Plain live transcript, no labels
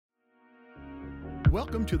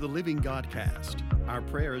Welcome to the Living Godcast. Our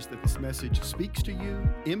prayer is that this message speaks to you,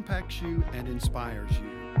 impacts you, and inspires you.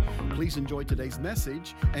 Please enjoy today's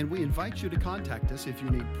message, and we invite you to contact us if you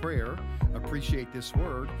need prayer, appreciate this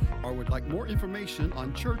word, or would like more information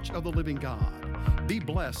on Church of the Living God. Be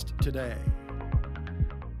blessed today.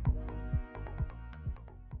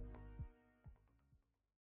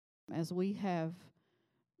 As we have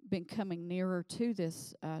been coming nearer to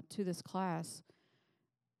this class,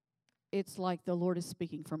 it's like the Lord is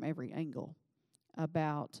speaking from every angle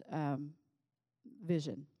about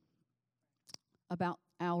vision, about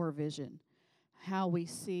our vision, how we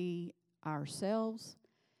see ourselves,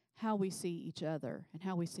 how we see each other, and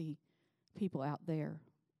how we see people out there,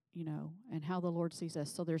 and how the Lord sees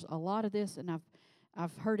us. So there's a lot of this, and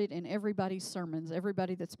I've heard it in everybody's sermons,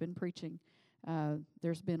 everybody that's been preaching.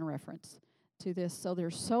 There's been a reference to this. So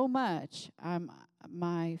there's so much.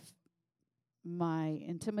 My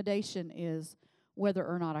intimidation is whether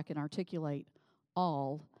or not I can articulate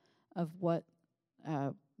all of what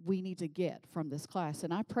we need to get from this class.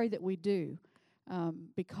 And I pray that we do,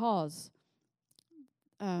 because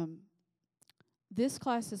this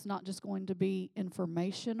class is not just going to be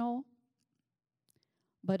informational,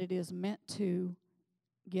 but it is meant to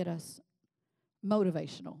get us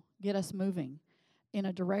motivational, get us moving in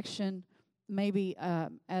a direction maybe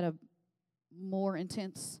at a more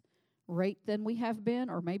intense rate than we have been,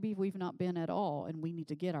 or maybe we've not been at all, and we need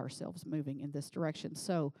to get ourselves moving in this direction.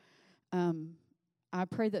 So I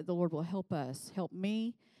pray that the Lord will help us, help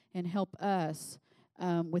me, and help us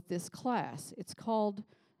with this class.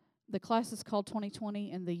 The class is called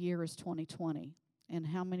 2020, and the year is 2020. And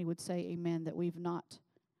how many would say amen that we've not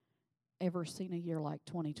ever seen a year like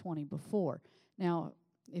 2020 before? Now,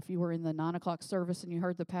 if you were in the 9 o'clock service and you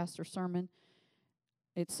heard the pastor's sermon,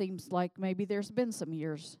 it seems like maybe there's been some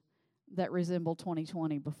years that resemble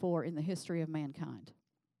 2020 before in the history of mankind.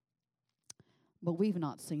 But we've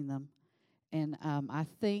not seen them. And I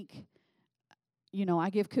think, I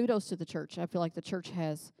give kudos to the church. I feel like the church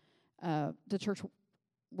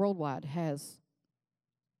worldwide has,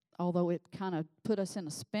 although it kind of put us in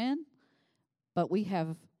a spin, but we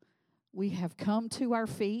have come to our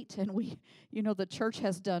feet, and the church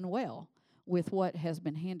has done well with what has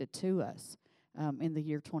been handed to us in the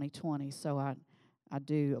year 2020. So I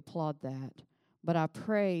do applaud that. But I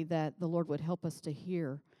pray that the Lord would help us to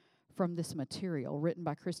hear from this material written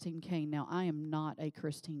by Christine Caine. Now, I am not a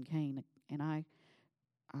Christine Caine, and I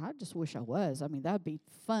just wish I was. I mean, that would be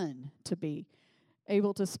fun to be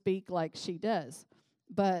able to speak like she does.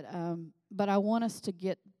 But I want us to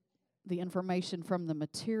get the information from the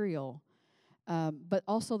material, but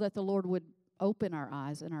also that the Lord would open our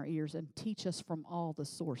eyes and our ears and teach us from all the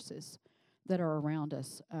sources that are around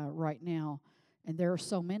us right now. And there are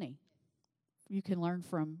so many. You can learn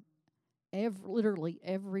from literally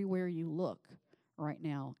everywhere you look right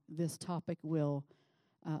now. This topic will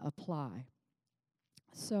apply.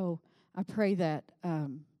 So I pray that the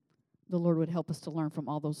Lord would help us to learn from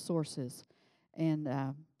all those sources. And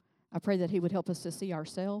I pray that He would help us to see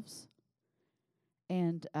ourselves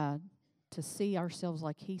and to see ourselves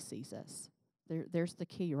like He sees us. There's the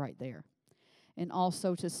key right there. And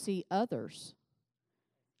also to see others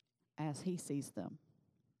as He sees them.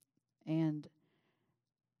 And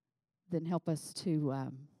then help us to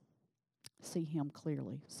see Him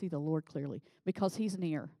clearly, see the Lord clearly, because He's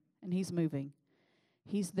near and He's moving.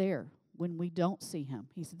 He's there when we don't see Him.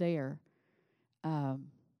 He's there. Oh,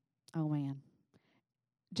 man.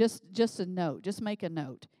 Just a note, just make a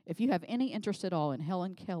note. If you have any interest at all in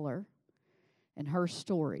Helen Keller and her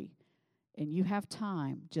story, and you have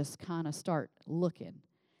time, just kind of start looking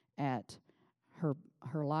at her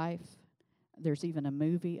life. There's even a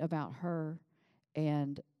movie about her,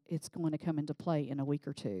 and it's going to come into play in a week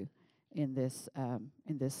or two in this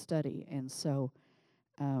study. And so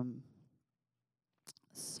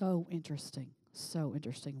interesting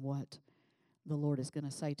what the Lord is going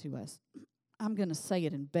to say to us. I'm going to say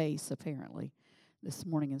it in bass, apparently, this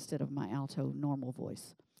morning instead of my alto normal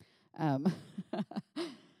voice.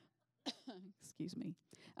 Excuse me.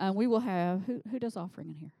 We will have, who does offering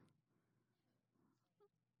in here?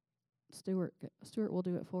 Stuart will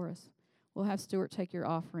do it for us. We'll have Stuart take your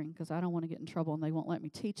offering, because I don't want to get in trouble and they won't let me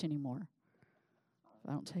teach anymore if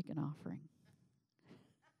I don't take an offering.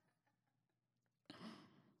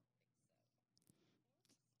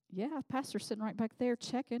 Yeah, pastor's sitting right back there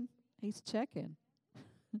checking. He's checking.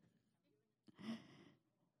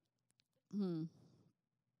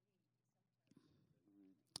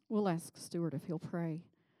 We'll ask Stuart if he'll pray.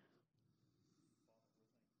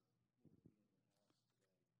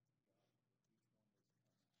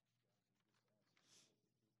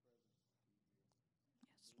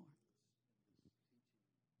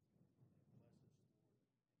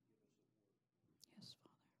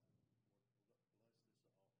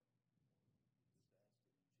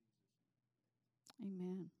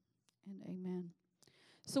 Amen and amen.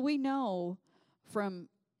 So we know from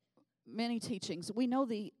many teachings, we know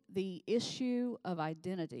the issue of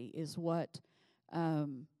identity is what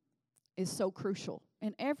is so crucial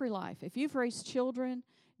in every life. If you've raised children,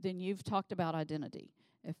 then you've talked about identity.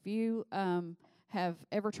 If you have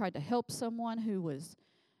ever tried to help someone who was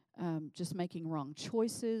just making wrong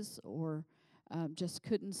choices or just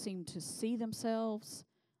couldn't seem to see themselves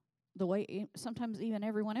the way sometimes even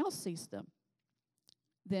everyone else sees them,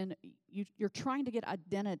 then you're trying to get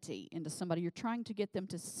identity into somebody. You're trying to get them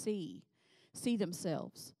to see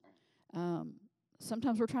themselves.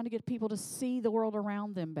 Sometimes we're trying to get people to see the world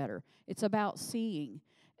around them better. It's about seeing,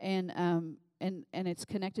 and it's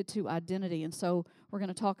connected to identity. And so we're going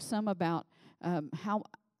to talk some about how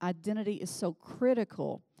identity is so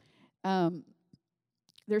critical.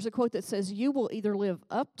 There's a quote that says, "You will either live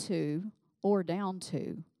up to or down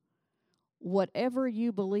to whatever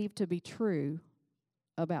you believe to be true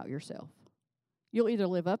about yourself." You'll either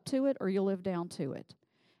live up to it or you'll live down to it.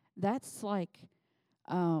 That's like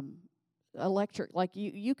electric. Like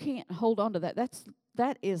you can't hold on to that.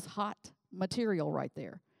 That is hot material right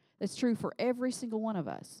there. That's true for every single one of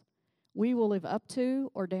us. We will live up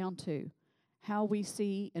to or down to how we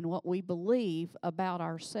see and what we believe about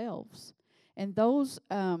ourselves. And those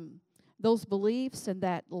beliefs and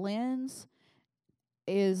that lens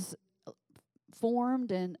is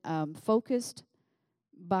formed and focused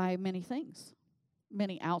by many things,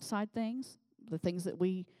 many outside things, the things that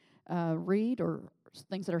we read or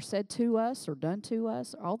things that are said to us or done to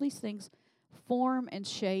us. All these things form and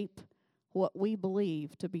shape what we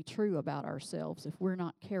believe to be true about ourselves if we're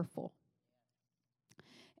not careful.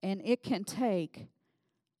 And it can take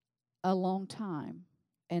a long time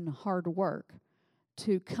and hard work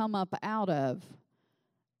to come up out of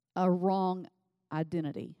a wrong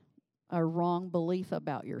identity, a wrong belief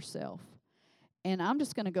about yourself. And I'm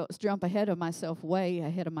just going to jump way ahead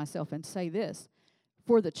of myself and say this.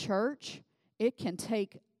 For the church, it can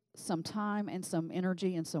take some time and some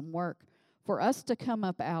energy and some work for us to come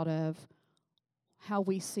up out of how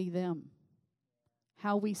we see them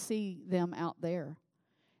out there,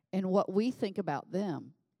 and what we think about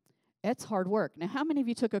them. It's hard work. Now, how many of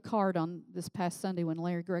you took a card on this past Sunday when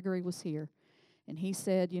Larry Gregory was here? And he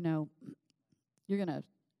said, you're going to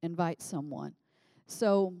invite someone.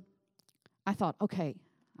 So I thought, okay,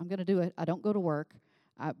 I'm going to do it. I don't go to work,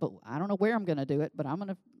 but I don't know where I'm going to do it, but I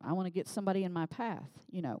want to get somebody in my path,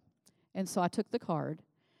 And so I took the card,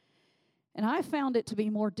 and I found it to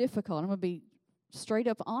be more difficult. I'm going to be straight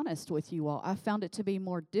up honest with you all. I found it to be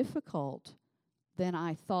more difficult than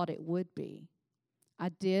I thought it would be. I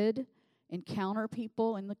did encounter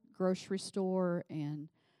people in the grocery store and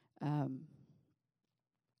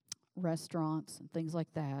restaurants and things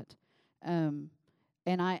like that. And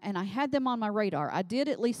I had them on my radar. I did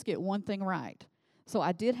at least get one thing right. So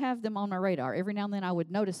I did have them on my radar. Every now and then I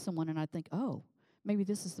would notice someone and I'd think, oh, maybe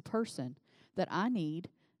this is the person that I need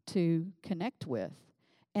to connect with.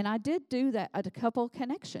 And I did do that at a couple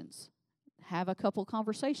connections, have a couple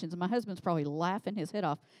conversations. And my husband's probably laughing his head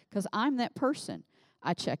off because I'm that person.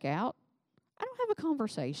 I check out. I don't have a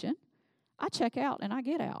conversation. I check out and I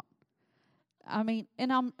get out. I mean,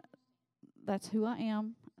 and that's who I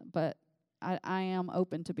am, but I am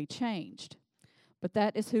open to be changed. But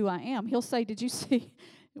that is who I am. He'll say, did you see,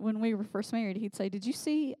 when we were first married, he'd say, did you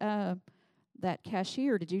see that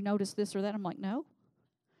cashier? Did you notice this or that? I'm like, no.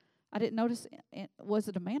 I didn't notice. Was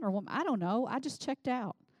it a man or a woman? I don't know. I just checked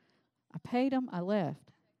out. I paid him. I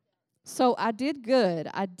left. So I did good.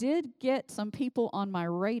 I did get some people on my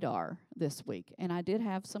radar this week, and I did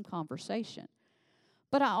have some conversation.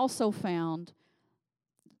 But I also found,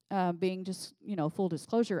 being just, full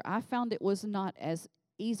disclosure, I found it was not as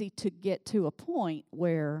easy to get to a point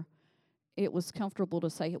where it was comfortable to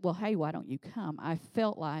say, well, hey, why don't you come? I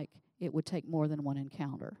felt like it would take more than one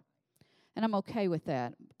encounter. And I'm okay with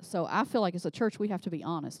that. So I feel like as a church, we have to be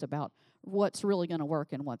honest about what's really going to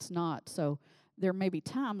work and what's not. So there may be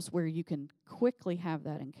times where you can quickly have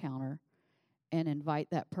that encounter and invite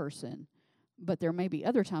that person. But there may be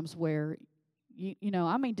other times where,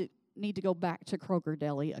 I may need to go back to Kroger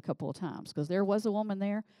Deli a couple of times because there was a woman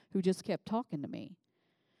there who just kept talking to me.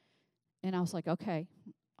 And I was like, okay,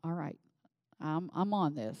 all right, I'm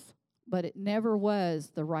on this. But it never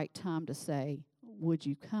was the right time to say, would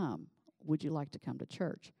you come? Would you like to come to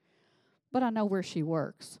church? But I know where she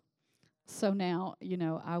works. So now,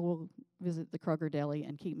 I will visit the Kroger Deli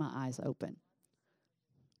and keep my eyes open.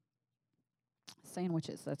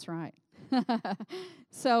 Sandwiches, that's right.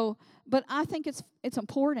 So, but I think it's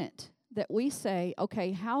important that we say,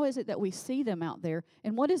 okay, how is it that we see them out there?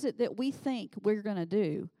 And what is it that we think we're going to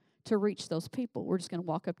do to reach those people. We're just going to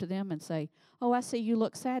walk up to them and say, "Oh, I see you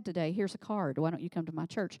look sad today. Here's a card. Why don't you come to my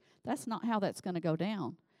church?" That's not how that's going to go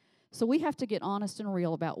down. So we have to get honest and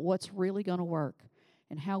real about what's really going to work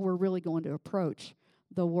and how we're really going to approach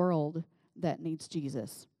the world that needs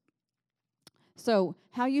Jesus. So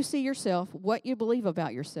how you see yourself, what you believe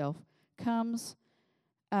about yourself, comes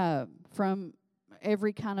from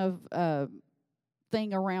every kind of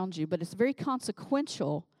thing around you, but it's very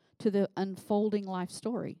consequential to the unfolding life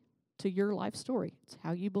story, to your life story. It's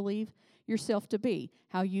how you believe yourself to be,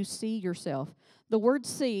 how you see yourself. The word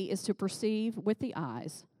see is to perceive with the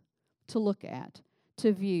eyes, to look at,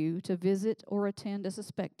 to view, to visit or attend as a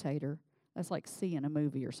spectator. That's like seeing a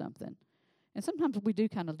movie or something. And sometimes we do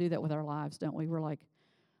kind of do that with our lives, don't we? We're like,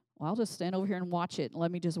 well, I'll just stand over here and watch it, and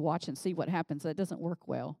let me just watch and see what happens. That doesn't work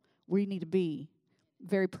well. We need to be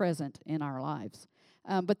very present in our lives.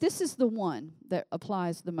 But this is the one that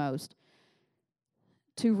applies the most.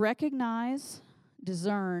 To recognize,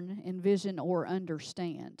 discern, envision, or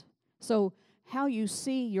understand. So how you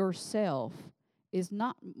see yourself is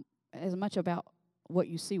not as much about what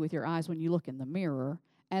you see with your eyes when you look in the mirror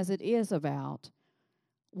as it is about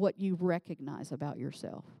what you recognize about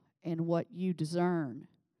yourself and what you discern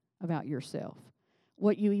about yourself,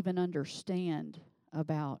 what you even understand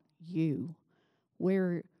about you,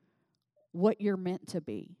 what you're meant to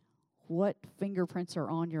be, what fingerprints are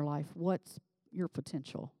on your life, what's your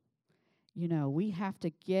potential. You know, we have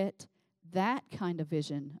to get that kind of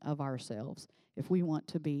vision of ourselves if we want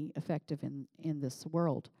to be effective in this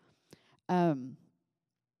world.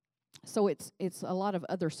 So it's a lot of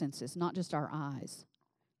other senses, not just our eyes,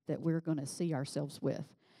 that we're going to see ourselves with.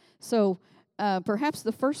 So perhaps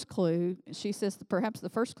the first clue, she says, perhaps the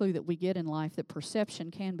first clue that we get in life that perception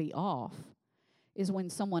can be off is when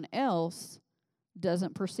someone else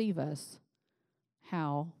doesn't perceive us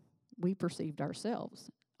how we perceived ourselves.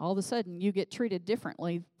 All of a sudden, you get treated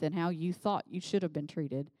differently than how you thought you should have been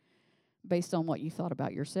treated based on what you thought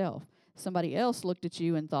about yourself. Somebody else looked at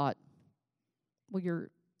you and thought, well, you're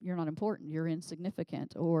not important, you're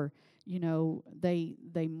insignificant, or, you know, they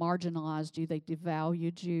marginalized you, they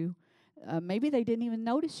devalued you. Maybe they didn't even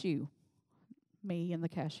notice you, me and the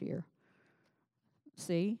cashier.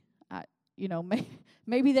 See?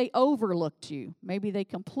 Maybe they overlooked you. Maybe they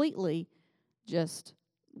completely just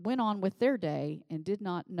went on with their day and did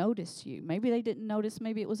not notice you. Maybe they didn't notice,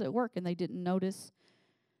 maybe it was at work, and they didn't notice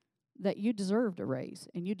that you deserved a raise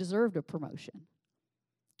and you deserved a promotion,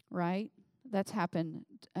 right? That's happened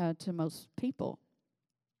to most people.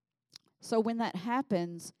 So when that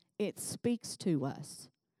happens, it speaks to us.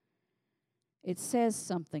 It says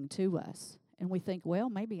something to us. And we think, well,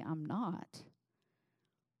 maybe I'm not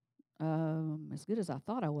as good as I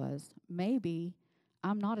thought I was. Maybe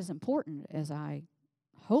I'm not as important as I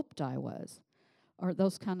hoped I was, or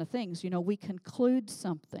those kind of things. You know, we conclude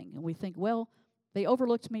something, and we think, well, they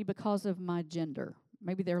overlooked me because of my gender.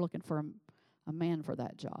 Maybe they're looking for a man for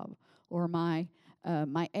that job, or my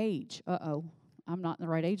age. I'm not in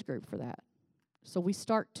the right age group for that. So we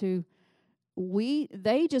start to,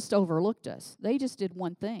 they just overlooked us. They just did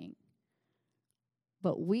one thing.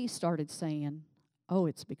 But we started saying, oh,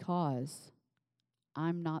 it's because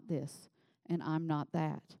I'm not this, and I'm not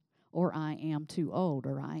that, or I am too old,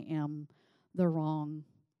 or I am the wrong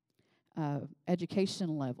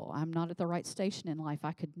education level. I'm not at the right station in life.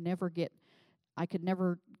 I could never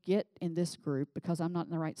get in this group because I'm not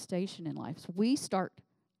in the right station in life. So we start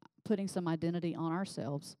putting some identity on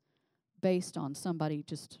ourselves based on somebody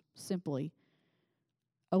just simply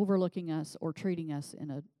overlooking us or treating us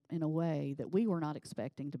in a way that we were not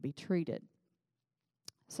expecting to be treated.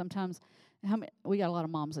 Sometimes, we got a lot of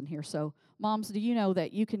moms in here, so moms, do you know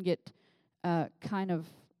that you can get kind of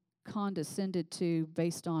condescended to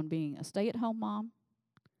based on being a stay-at-home mom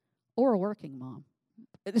or a working mom?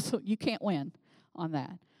 So you can't win on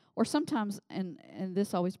that. Or sometimes, and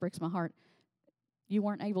this always breaks my heart, you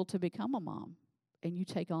weren't able to become a mom, and you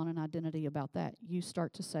take on an identity about that. You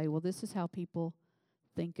start to say, well, this is how people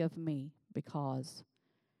think of me because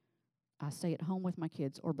I stay at home with my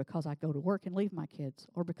kids, or because I go to work and leave my kids,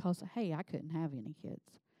 or because, hey, I couldn't have any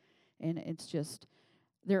kids. And it's just,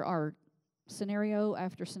 there are scenario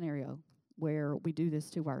after scenario where we do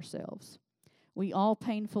this to ourselves. We all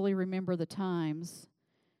painfully remember the times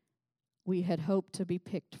we had hoped to be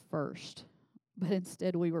picked first, but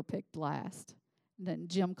instead we were picked last. And then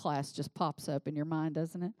gym class just pops up in your mind,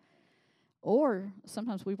 doesn't it? Or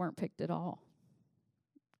sometimes we weren't picked at all.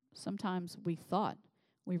 Sometimes we thought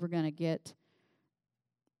we were going to get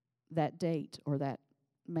that date or that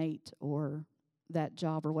mate or that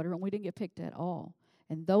job or whatever, and we didn't get picked at all.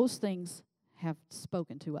 And those things have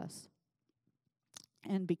spoken to us.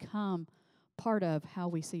 and become part of how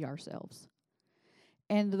we see ourselves.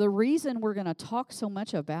 And the reason we're going to talk so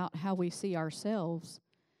much about how we see ourselves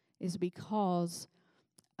is because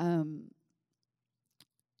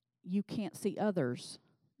you can't see others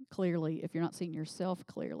clearly if you're not seeing yourself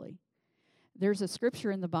clearly. There's a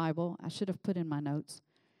scripture in the Bible I should have put in my notes,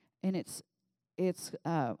 and it's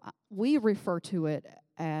we refer to it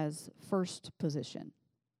as first position.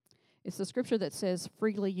 It's the scripture that says,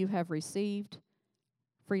 "Freely you have received,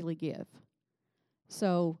 freely give."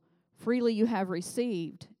 So, freely you have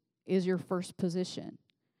received is your first position.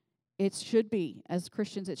 It should be, as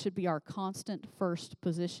Christians, it should be our constant first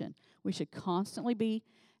position. We should constantly be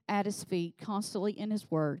at His feet, constantly in His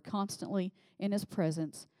Word, constantly in His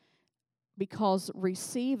presence, because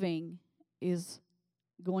receiving is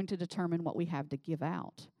going to determine what we have to give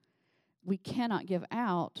out. We cannot give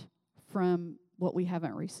out from what we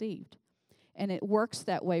haven't received. And it works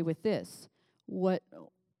that way with this. What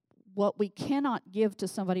we cannot give to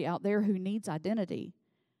somebody out there who needs identity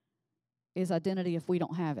is identity if we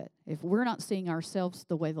don't have it. If we're not seeing ourselves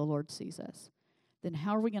the way the Lord sees us, then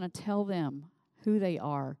how are we going to tell them who they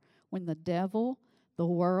are when the devil, the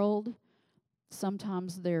world,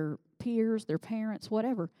 sometimes their peers, their parents,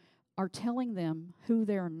 whatever, are telling them who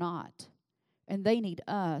they're not? And they need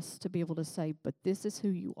us to be able to say, but this is who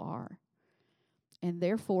you are. And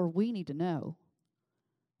therefore, we need to know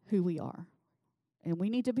who we are. And we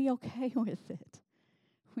need to be okay with it.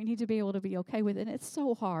 We need to be able to be okay with it. And it's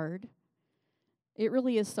so hard. It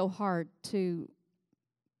really is so hard to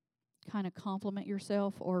kind of compliment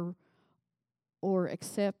yourself or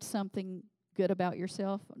accept something good about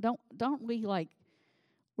yourself. Don't we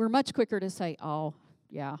we're much quicker to say, oh,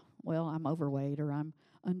 yeah, well, I'm overweight, or I'm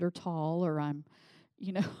under tall, or I'm,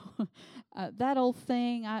 that old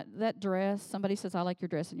thing, that dress. Somebody says, I like your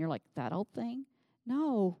dress, and you're like, that old thing?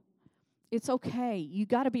 No, it's okay. You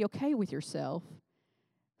got to be okay with yourself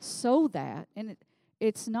so that, and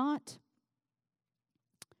it's not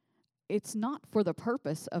for the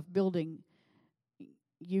purpose of building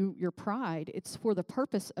your pride. It's for the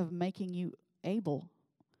purpose of making you able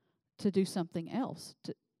to do something else,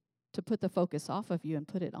 to put the focus off of you and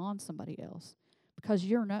put it on somebody else. Because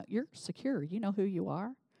you're secure. You know who you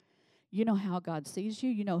are. You know how God sees you.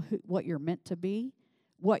 You know what you're meant to be,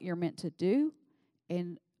 what you're meant to do.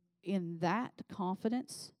 And in that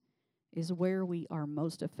confidence is where we are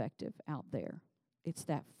most effective out there. It's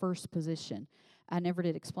that first position. I never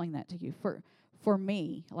did explain that to you. For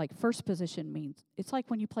me, first position means, it's like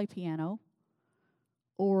when you play piano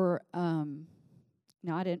or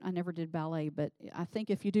no, I never did ballet, but I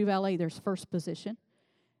think if you do ballet, there's first position.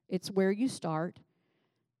 It's where you start.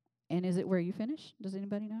 And is it where you finish? Does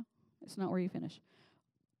anybody know? It's not where you finish.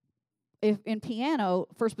 If in piano,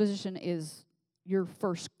 first position is your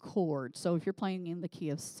first chord. So if you're playing in the key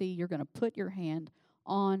of C, you're going to put your hand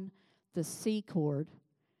on the C chord.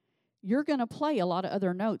 You're going to play a lot of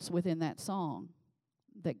other notes within that song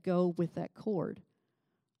that go with that chord.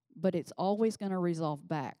 But it's always going to resolve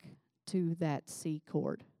back to that C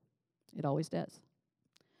chord. It always does.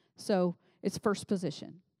 So it's first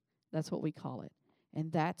position. That's what we call it.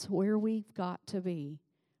 And that's where we've got to be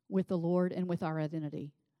with the Lord and with our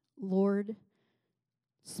identity. Lord,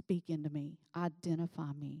 speak into me.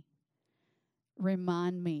 Identify me.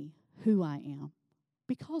 Remind me who I am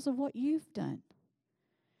because of what you've done.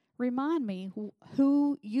 Remind me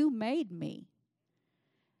who you made me.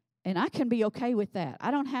 And I can be okay with that.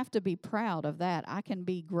 I don't have to be proud of that. I can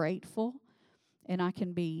be grateful, and I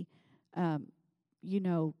can be,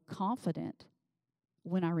 confident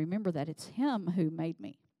when I remember that it's Him who made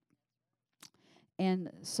me.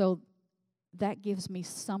 And so that gives me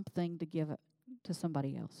something to give to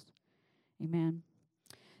somebody else. Amen.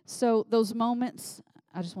 So those moments,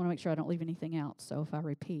 I just want to make sure I don't leave anything out. So if I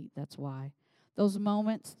repeat, that's why. Those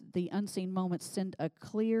moments, the unseen moments, send a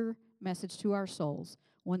clear message to our souls,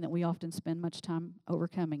 one that we often spend much time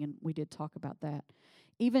overcoming, and we did talk about that.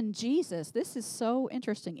 Even Jesus, this is so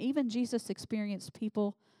interesting, even Jesus experienced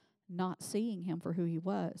people not seeing Him for who He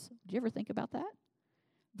was. Did you ever think about that?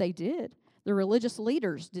 They did. The religious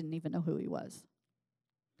leaders didn't even know who He was.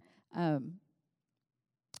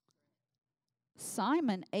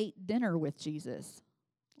 Simon ate dinner with Jesus.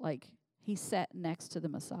 He sat next to the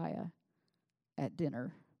Messiah at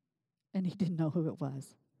dinner, and he didn't know who it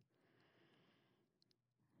was.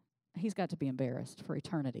 He's got to be embarrassed for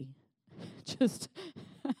eternity.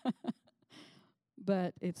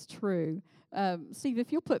 But it's true. Steve,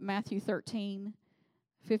 if you'll put Matthew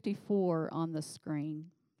 13:54 on the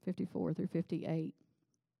screen, 54 through 58.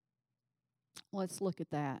 Let's look at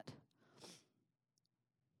that.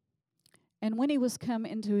 And when he was come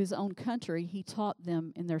into his own country, he taught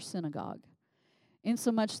them in their synagogue,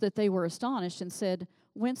 insomuch that they were astonished and said,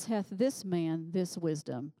 Whence hath this man this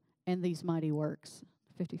wisdom and these mighty works?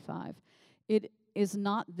 55. Is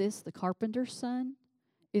not this the carpenter's son?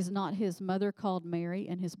 Is not his mother called Mary,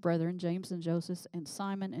 and his brethren James and Joseph and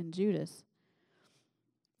Simon and Judas?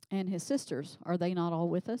 And his sisters, are they not all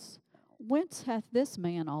with us? Whence hath this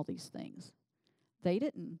man all these things? They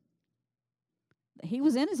didn't. He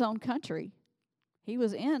was in his own country. He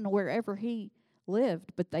was in wherever he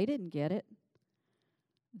lived, but they didn't get it.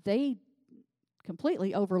 They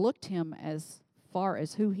completely overlooked him as far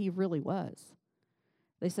as who he really was.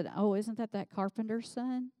 They said, oh, isn't that carpenter's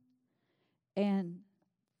son? And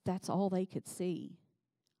that's all they could see.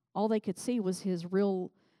 All they could see was his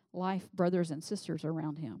real life brothers and sisters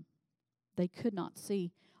around him. They could not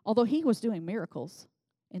see, although he was doing miracles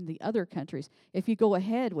in the other countries. If you go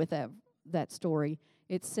ahead with that story,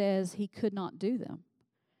 it says he could not do them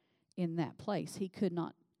in that place. He could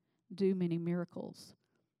not do many miracles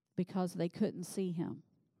because they couldn't see him.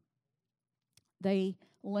 They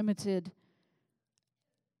limited.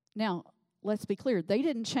 Now, let's be clear. They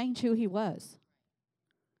didn't change who he was.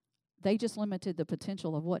 They just limited the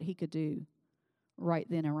potential of what he could do right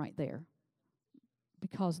then and right there,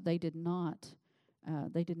 because they did not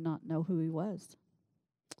know who he was.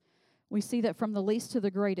 We see that from the least to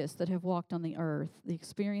the greatest that have walked on the earth, the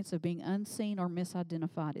experience of being unseen or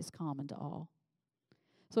misidentified is common to all.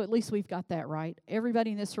 So at least we've got that right.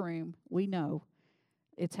 Everybody in this room, we know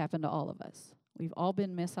it's happened to all of us. We've all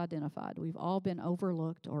been misidentified. We've all been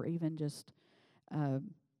overlooked or even just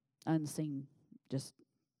unseen, just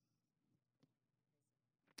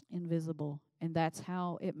invisible. And that's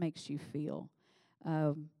how it makes you feel.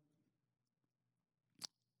 One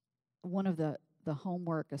of the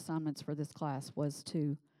homework assignments for this class was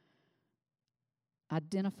to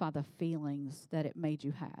identify the feelings that it made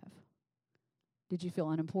you have. Did you feel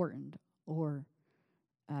unimportant or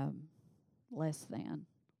less than?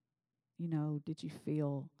 Did you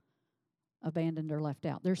feel abandoned or left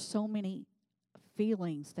out? There's so many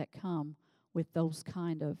feelings that come with those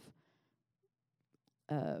kind of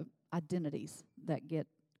identities that get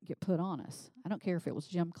put on us. I don't care if it was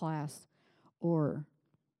gym class or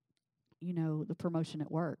the promotion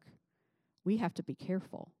at work. We have to be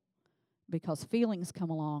careful because feelings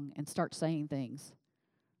come along and start saying things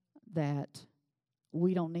that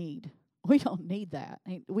we don't need. We don't need that.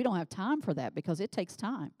 We don't have time for that because it takes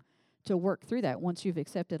time to work through that once you've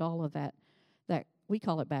accepted all of that we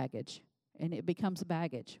call it baggage, and it becomes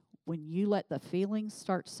baggage. When you let the feelings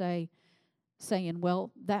start saying,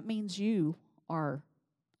 well, that means you are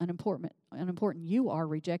unimportant, you are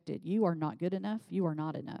rejected, you are not good enough, you are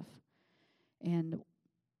not enough. And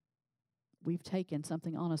we've taken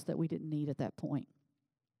something on us that we didn't need at that point.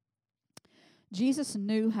 Jesus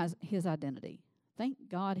knew his identity. Thank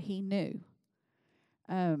God he knew.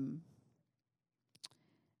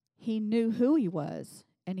 He knew who he was,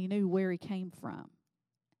 and he knew where he came from.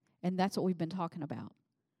 And that's what we've been talking about,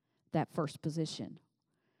 that first position.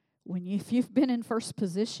 If you've been in first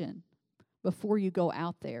position before you go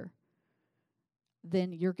out there,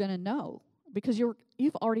 then you're going to know. Because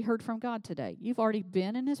you've already heard from God today. You've already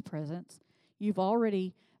been in his presence. You've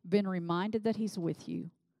already been reminded that he's with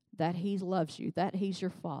you, that he loves you, that he's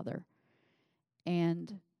your Father.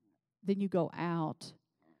 And then you go out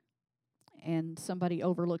and somebody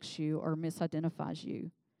overlooks you or misidentifies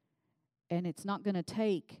you. And it's not going to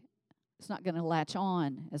latch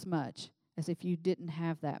on as much as if you didn't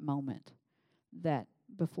have that moment that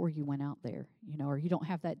before you went out there, or you don't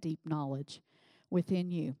have that deep knowledge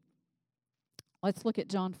within you. Let's look at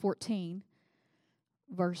John 14,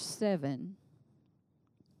 verse 7.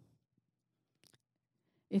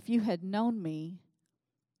 If you had known me,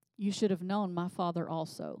 you should have known my Father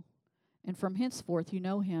also. And from henceforth you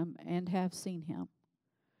know him and have seen him.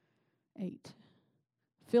 8.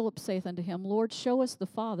 Philip saith unto him, Lord, show us the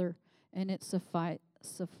Father, and it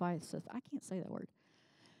sufficeth. I can't say that word.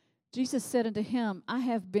 Jesus said unto him,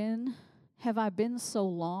 have I been so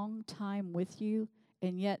long time with you,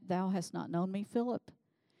 and yet thou hast not known me, Philip?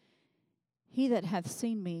 He that hath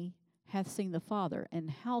seen me hath seen the Father. And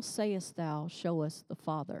how sayest thou, show us the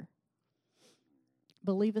Father?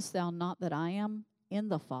 Believest thou not that I am in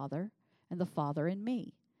the Father, and the Father in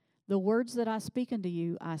me? The words that I speak unto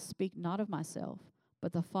you, I speak not of myself,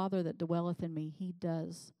 but the Father that dwelleth in me, he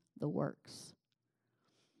does the works.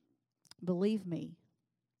 Believe me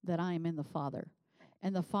that I am in the Father,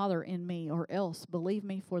 and the Father in me, or else believe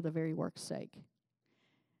me for the very work's sake.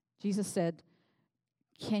 Jesus said,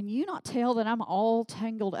 can you not tell that I'm all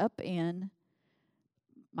tangled up in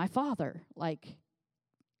my Father? Like,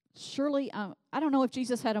 surely, I don't know if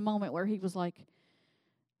Jesus had a moment where he was like,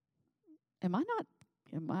 am I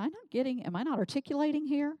not articulating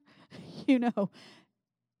here? You know,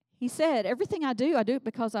 he said, everything I do it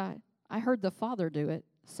because I heard the Father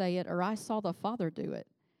say it, or I saw the Father do it.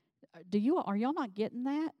 Are y'all not getting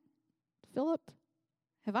that, Philip?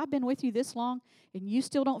 Have I been with you this long and you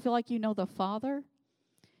still don't feel like you know the Father?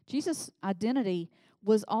 Jesus' identity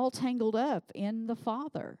was all tangled up in the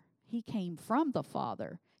Father. He came from the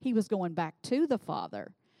Father. He was going back to the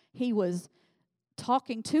Father. He was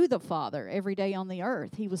talking to the Father every day on the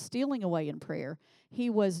earth. He was stealing away in prayer. He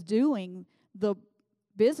was doing the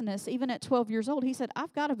business. Even at 12 years old, he said,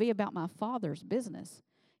 I've got to be about my Father's business.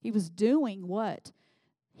 He was doing what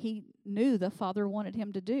he knew the Father wanted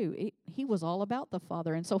him to do. He was all about the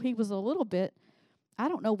Father. And so he was a little bit, I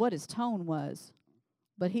don't know what his tone was,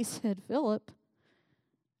 but he said, Philip,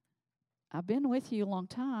 I've been with you a long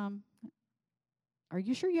time. Are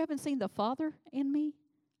you sure you haven't seen the Father in me?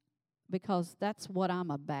 Because that's what I'm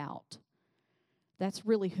about. That's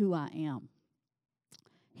really who I am.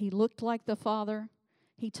 He looked like the Father.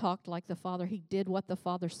 He talked like the Father. He did what the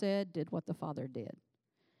Father said, did what the Father did.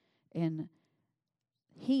 And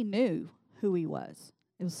he knew who he was.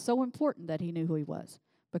 It was so important that he knew who he was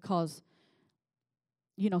because,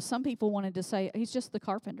 some people wanted to say, he's just the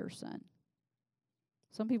carpenter's son.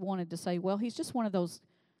 Some people wanted to say, well, he's just one of those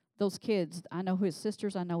kids. I know his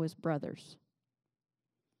sisters, I know his brothers.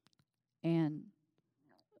 And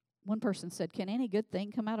one person said, can any good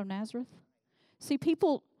thing come out of Nazareth? See,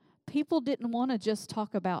 people didn't want to just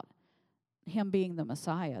talk about him being the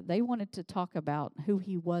Messiah. They wanted to talk about who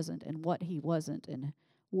he wasn't and what he wasn't and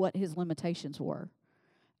what his limitations were.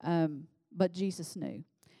 But Jesus knew.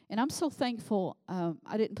 And I'm so thankful,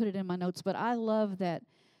 I didn't put it in my notes, but I love that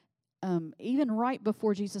even right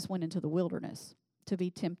before Jesus went into the wilderness to be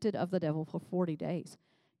tempted of the devil for 40 days,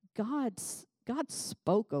 God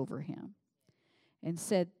spoke over him and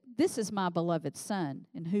said, this is my beloved Son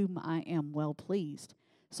in whom I am well pleased.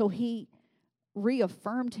 So he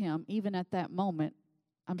reaffirmed him even at that moment.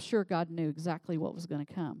 I'm sure God knew exactly what was going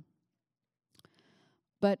to come.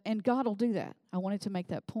 And God will do that. I wanted to make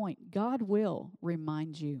that point. God will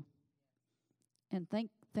remind you. And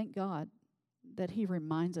thank God that he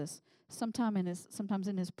reminds us. Sometimes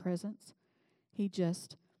in his presence, he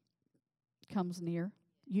just comes near.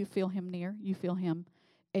 You feel him near. You feel him.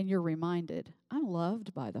 And you're reminded, I'm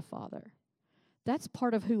loved by the Father. That's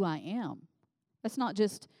part of who I am. That's not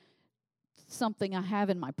just something I have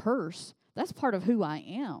in my purse. That's part of who I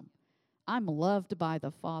am. I'm loved by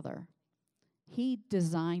the Father. He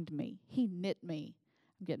designed me. He knit me.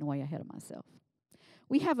 I'm getting way ahead of myself.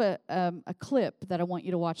 We have a clip that I want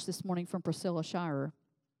you to watch this morning from Priscilla Shirer.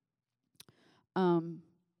 And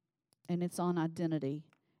it's on identity.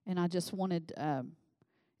 And I just wanted,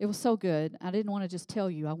 it was so good. I didn't want to just tell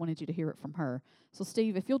you. I wanted you to hear it from her. So,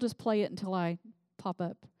 Steve, if you'll just play it until I pop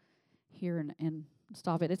up here and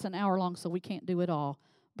stop it. It's an hour long, so we can't do it all.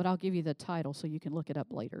 But I'll give you the title so you can look it up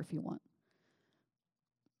later if you want.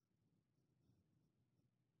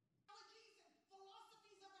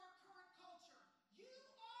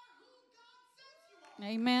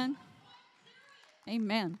 Amen.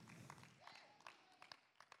 Amen.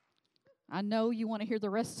 I know you want to hear the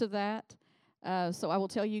rest of that, so I will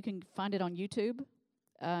tell you can find it on YouTube,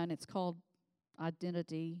 and it's called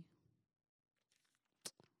Identity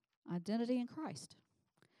in Christ.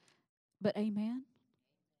 But amen.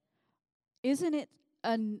 Isn't it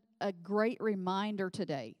a great reminder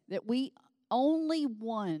today that we only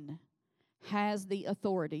one has the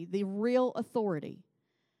authority, the real authority,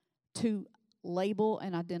 to label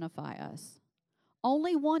and identify us.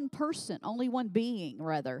 Only one person, only one being,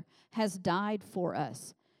 rather, has died for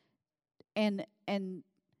us and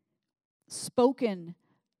spoken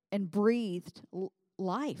and breathed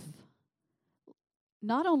life.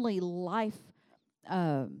 Not only life,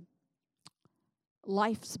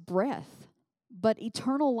 life's breath, but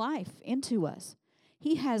eternal life into us.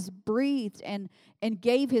 He has breathed and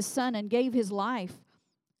gave his Son and gave his life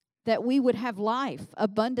that we would have life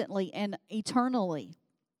abundantly and eternally.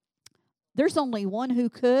 There's only one who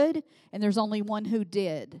could, and there's only one who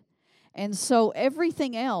did. And so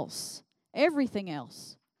everything else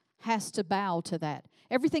has to bow to that.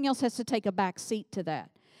 Everything else has to take a back seat to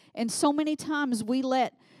that. And so many times we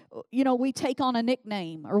take on a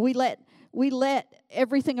nickname, or we let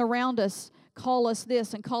everything around us call us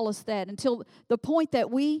this and call us that, until the point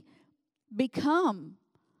that we become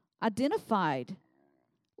identified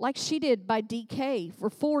like she did by DK for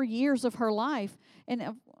 4 years of her life.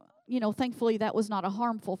 And, thankfully that was not a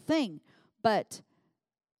harmful thing. But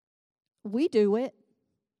we do it.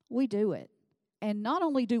 We do it. And not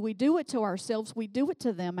only do we do it to ourselves, we do it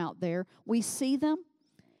to them out there. We see them,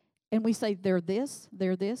 and we say, they're this,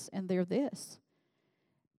 and they're this.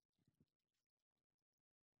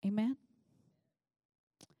 Amen?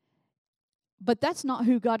 But that's not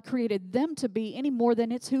who God created them to be any more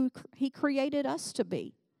than it's who He created us to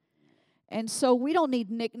be. And so we don't need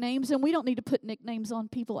nicknames, and we don't need to put nicknames on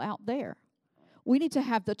people out there. We need to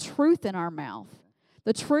have the truth in our mouth.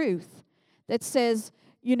 The truth that says,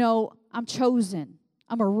 you know, I'm chosen.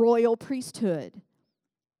 I'm a royal priesthood.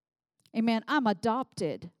 Amen. I'm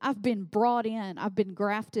adopted. I've been brought in. I've been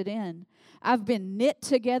grafted in. I've been knit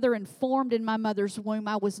together and formed in my mother's womb.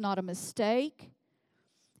 I was not a mistake.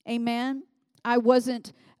 Amen. I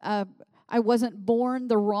wasn't born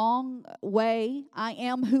the wrong way. I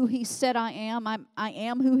am who He said I am. I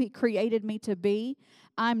am who He created me to be.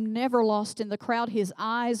 I'm never lost in the crowd. His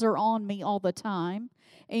eyes are on me all the time.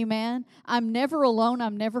 Amen. I'm never alone.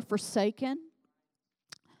 I'm never forsaken.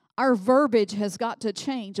 Our verbiage has got to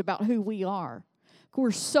change about who we are.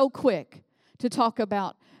 We're so quick to talk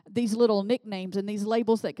about these little nicknames and these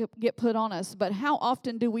labels that get put on us. But how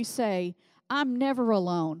often do we say, I'm never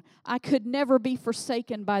alone. I could never be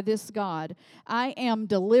forsaken by this God. I am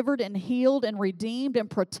delivered and healed and redeemed and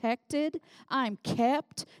protected. I'm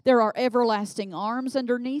kept. There are everlasting arms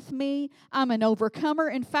underneath me. I'm an overcomer.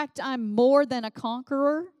 In fact, I'm more than a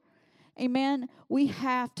conqueror. Amen. We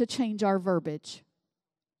have to change our verbiage.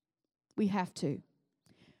 We have to.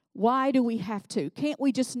 Why do we have to? Can't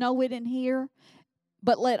we just know it in here,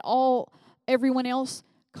 but let everyone else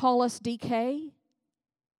call us DK?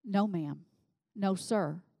 No, ma'am. No,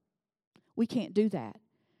 sir. We can't do that.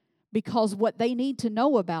 Because what they need to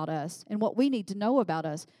know about us and what we need to know about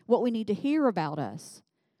us, what we need to hear about us,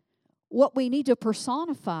 what we need to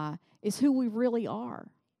personify is who we really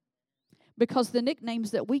are. Because the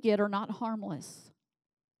nicknames that we get are not harmless.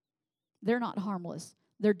 They're not harmless.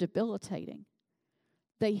 They're debilitating.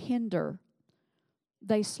 They hinder.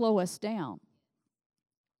 They slow us down.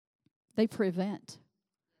 They prevent.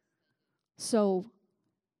 So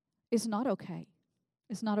it's not okay.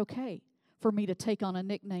 It's not okay for me to take on a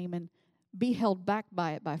nickname and be held back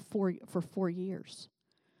by it for 4 years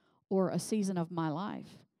or a season of my life.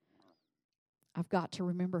 I've got to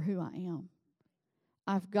remember who I am.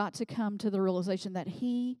 I've got to come to the realization that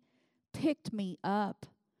He picked me up.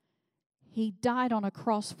 He died on a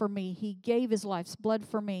cross for me. He gave His life's blood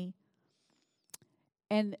for me.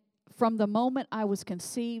 And from the moment I was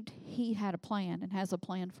conceived, He had a plan and has a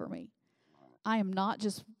plan for me. I am not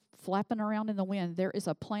just flapping around in the wind. There is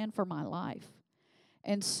a plan for my life.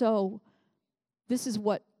 And so this is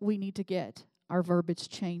what we need to get our verbiage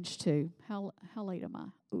changed to. How late am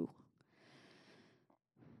I? Ooh.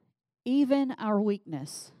 Even our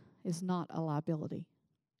weakness is not a liability.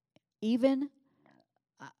 Even,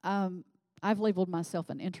 I've labeled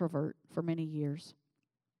myself an introvert for many years.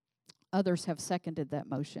 Others have seconded that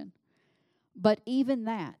motion. But even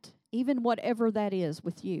that, even whatever that is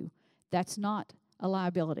with you, that's not a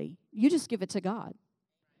liability. You just give it to God.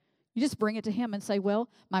 You just bring it to Him and say, well,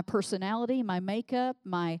 my personality, my makeup,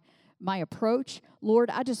 my approach, Lord,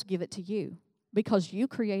 I just give it to You because You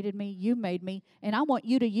created me, You made me, and I want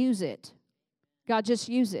You to use it. God, just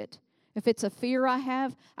use it. If it's a fear I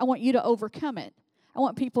have, I want You to overcome it. I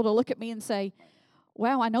want people to look at me and say,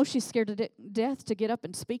 wow, I know she's scared to death to get up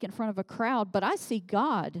and speak in front of a crowd, but I see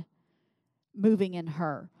God moving in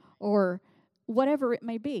her, or whatever it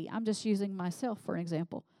may be. I'm just using myself for an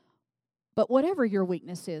example. But whatever your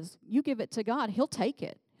weakness is, you give it to God. He'll take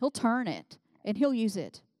it. He'll turn it, and He'll use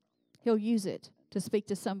it. He'll use it to speak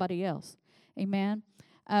to somebody else. Amen.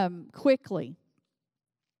 Quickly,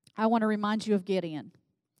 I want to remind you of Gideon.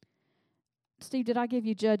 Steve, did I give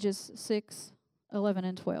you Judges 6, 11,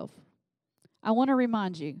 and 12? I want to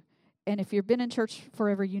remind you, and if you've been in church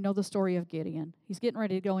forever, you know the story of Gideon. He's getting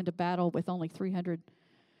ready to go into battle with only 300,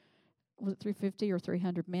 was it 350 or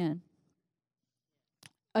 300 men,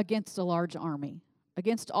 against a large army,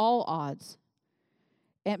 against all odds.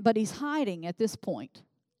 But he's hiding at this point.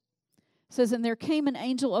 It says, and there came an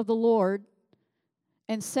angel of the Lord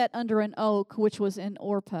and sat under an oak, which was in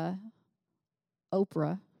Oprah,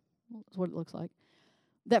 is what it looks like,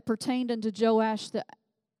 that pertained unto Joash the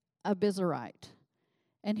Abiezrite.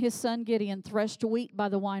 And his son Gideon threshed wheat by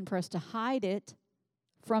the winepress to hide it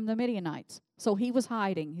from the Midianites. So he was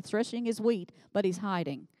hiding. He's threshing his wheat, but he's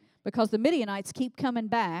hiding. Because the Midianites keep coming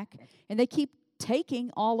back, and they keep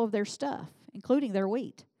taking all of their stuff, including their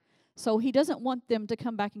wheat. So he doesn't want them to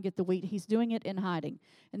come back and get the wheat. He's doing it in hiding.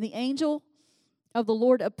 And the angel of the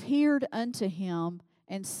Lord appeared unto him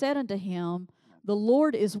and said unto him, the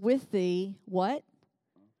Lord is with thee, what?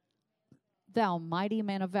 thou mighty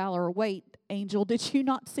man of valor. Wait, angel, did you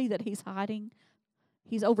not see that he's hiding?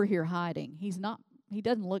 He's over here hiding. He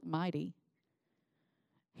doesn't look mighty.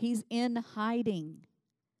 He's in hiding.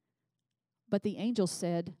 But the angel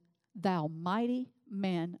said, thou mighty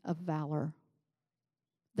man of valor.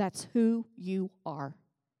 That's who you are.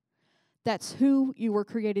 That's who you were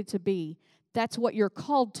created to be. That's what you're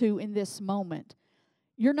called to in this moment.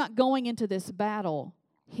 You're not going into this battle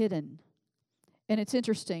hidden. And it's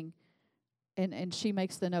interesting, and she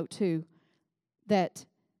makes the note too, that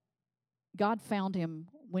God found him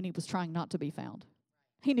when he was trying not to be found.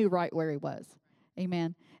 He knew right where he was.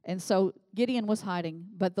 Amen. And so Gideon was hiding,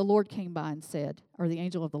 but the Lord came by and said, or the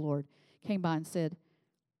angel of the Lord came by and said,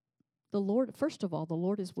 first of all, the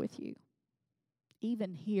Lord is with you.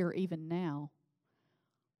 Even here, even now,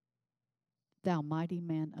 thou mighty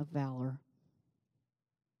man of valor.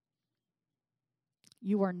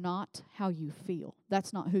 You are not how you feel.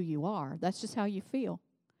 That's not who you are. That's just how you feel.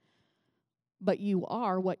 But you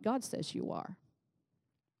are what God says you are.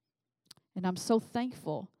 And I'm so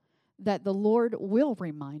thankful that the Lord will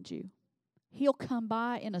remind you. He'll come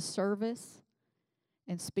by in a service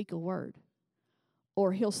and speak a word.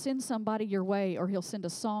 Or he'll send somebody your way, or he'll send a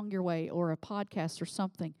song your way, or a podcast or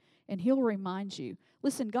something, and he'll remind you.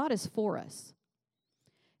 Listen, God is for us.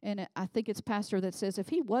 And I think it's Pastor that says, if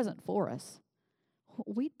he wasn't for us,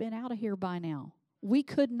 we'd been out of here by now. We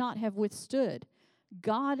could not have withstood.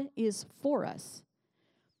 God is for us.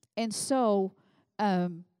 And so,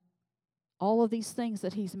 all of these things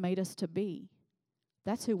that he's made us to be,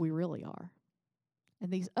 that's who we really are.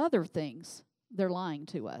 And these other things, they're lying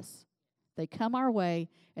to us. They come our way,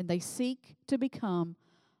 and they seek to become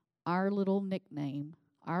our little nickname,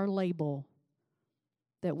 our label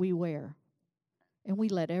that we wear. And we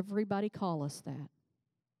let everybody call us that.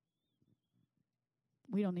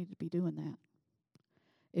 We don't need to be doing that.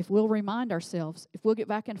 If we'll remind ourselves, if we'll get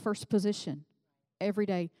back in first position every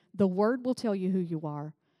day, the Word will tell you who you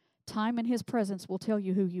are. Time in His presence will tell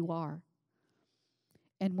you who you are.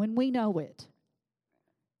 And when we know it,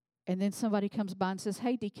 and then somebody comes by and says,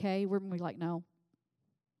 hey, DK, we're going to be like, no,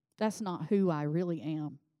 that's not who I really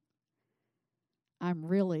am. I'm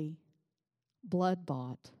really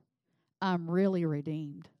blood-bought. I'm really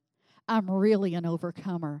redeemed. I'm really an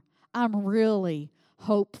overcomer. I'm really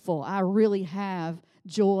hopeful. I really have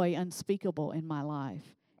joy unspeakable in my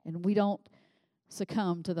life. And we don't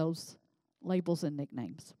succumb to those labels and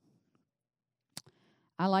nicknames.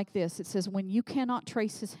 I like this. It says, when you cannot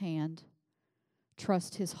trace His hand,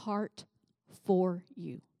 trust His heart for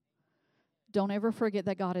you. Don't ever forget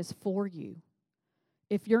that God is for you.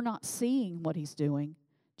 If you're not seeing what He's doing,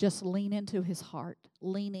 just lean into His heart.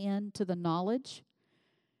 Lean into the knowledge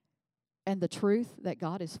and the truth that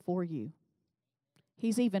God is for you.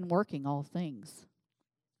 He's even working all things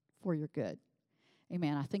for your good.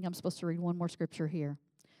 Amen. I think I'm supposed to read one more scripture here.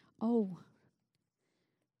 Oh,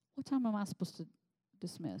 what time am I supposed to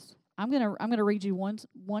dismiss? I'm gonna read you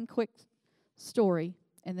one quick story,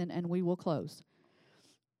 and we will close.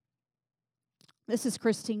 This is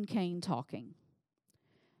Christine Kane talking.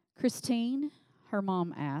 Christine, her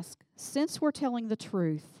mom asked, since we're telling the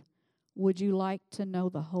truth, would you like to know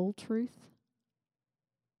the whole truth?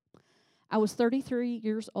 I was 33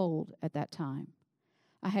 years old at that time.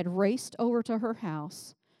 I had raced over to her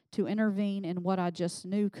house to intervene in what I just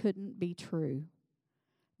knew couldn't be true.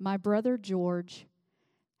 My brother George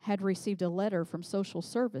had received a letter from social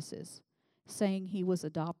services saying he was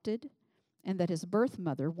adopted and that his birth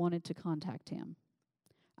mother wanted to contact him.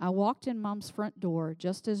 I walked in Mom's front door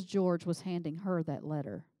just as George was handing her that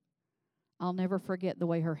letter. I'll never forget the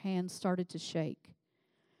way her hands started to shake,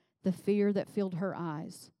 the fear that filled her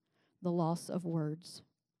eyes, the loss of words,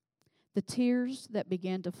 the tears that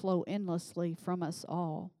began to flow endlessly from us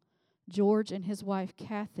all, George and his wife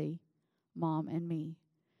Kathy, Mom and me.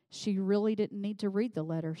 She really didn't need to read the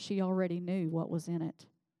letter. She already knew what was in it.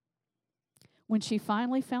 When she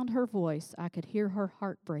finally found her voice, I could hear her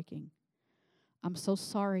heart breaking. I'm so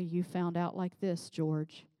sorry you found out like this,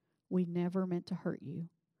 George. We never meant to hurt you.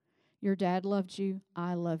 Your dad loved you.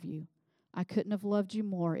 I love you. I couldn't have loved you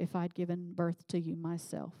more if I'd given birth to you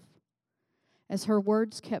myself. As her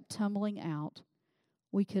words kept tumbling out,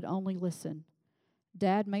 we could only listen.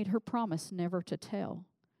 Dad made her promise never to tell.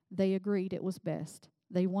 They agreed it was best.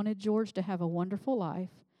 They wanted George to have a wonderful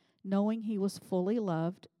life, knowing he was fully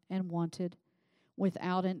loved and wanted,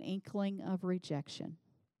 without an inkling of rejection.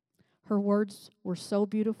 Her words were so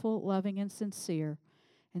beautiful, loving, and sincere,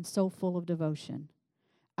 and so full of devotion.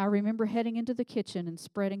 I remember heading into the kitchen and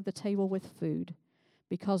spreading the table with food,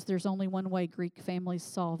 because there's only one way Greek families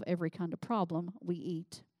solve every kind of problem: we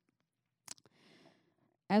eat.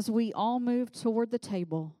 As we all moved toward the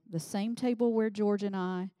table, the same table where George and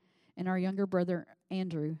I and our younger brother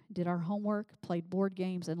Andrew did our homework, played board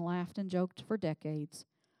games, and laughed and joked for decades,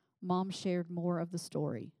 Mom shared more of the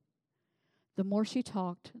story. The more she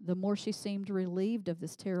talked, the more she seemed relieved of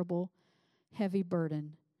this terrible, heavy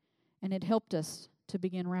burden, and it helped us to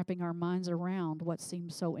begin wrapping our minds around what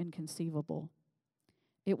seemed so inconceivable.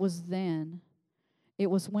 It was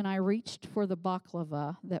when I reached for the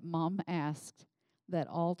baklava that Mom asked that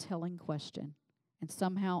all-telling question, and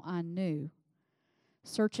somehow I knew,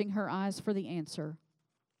 searching her eyes for the answer,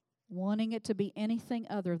 wanting it to be anything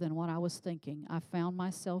other than what I was thinking, I found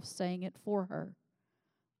myself saying it for her.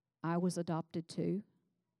 I was adopted too.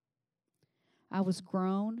 I was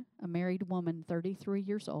grown, a married woman, 33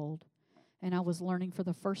 years old, and I was learning for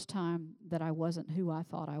the first time that I wasn't who I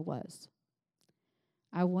thought I was.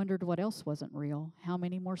 I wondered what else wasn't real, how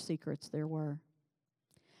many more secrets there were.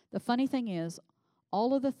 The funny thing is,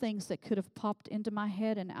 all of the things that could have popped into my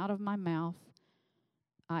head and out of my mouth,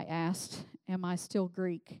 I asked, am I still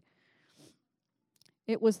Greek?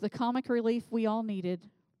 It was the comic relief we all needed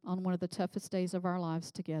on one of the toughest days of our lives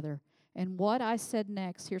together. And what I said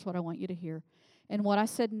next, here's what I want you to hear. And what I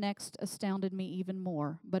said next astounded me even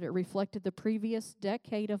more, but it reflected the previous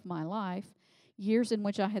decade of my life, years in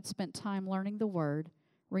which I had spent time learning the Word,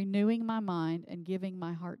 renewing my mind, and giving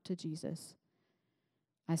my heart to Jesus.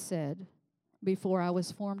 I said, before I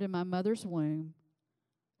was formed in my mother's womb,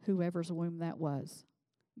 whoever's womb that was,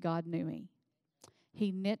 God knew me.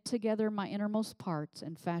 He knit together my innermost parts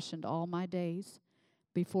and fashioned all my days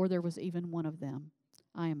before there was even one of them.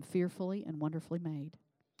 I am fearfully and wonderfully made.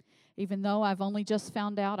 Even though I've only just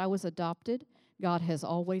found out I was adopted, God has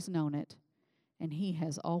always known it, and He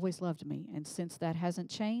has always loved me. And since that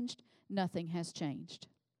hasn't changed, nothing has changed.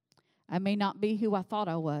 I may not be who I thought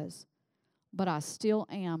I was, but I still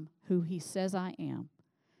am who He says I am.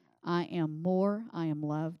 I am more, I am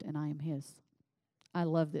loved, and I am His. I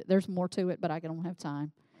love it. There's more to it, but I don't have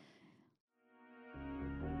time.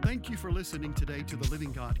 Thank you for listening today to the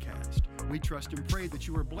Living Godcast. We trust and pray that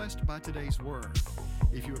you are blessed by today's word.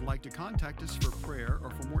 If you would like to contact us for prayer or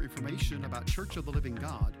for more information about Church of the Living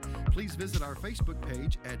God, please visit our Facebook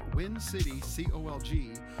page at Win City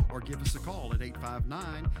COLG or give us a call at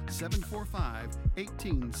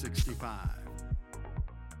 859-745-1865.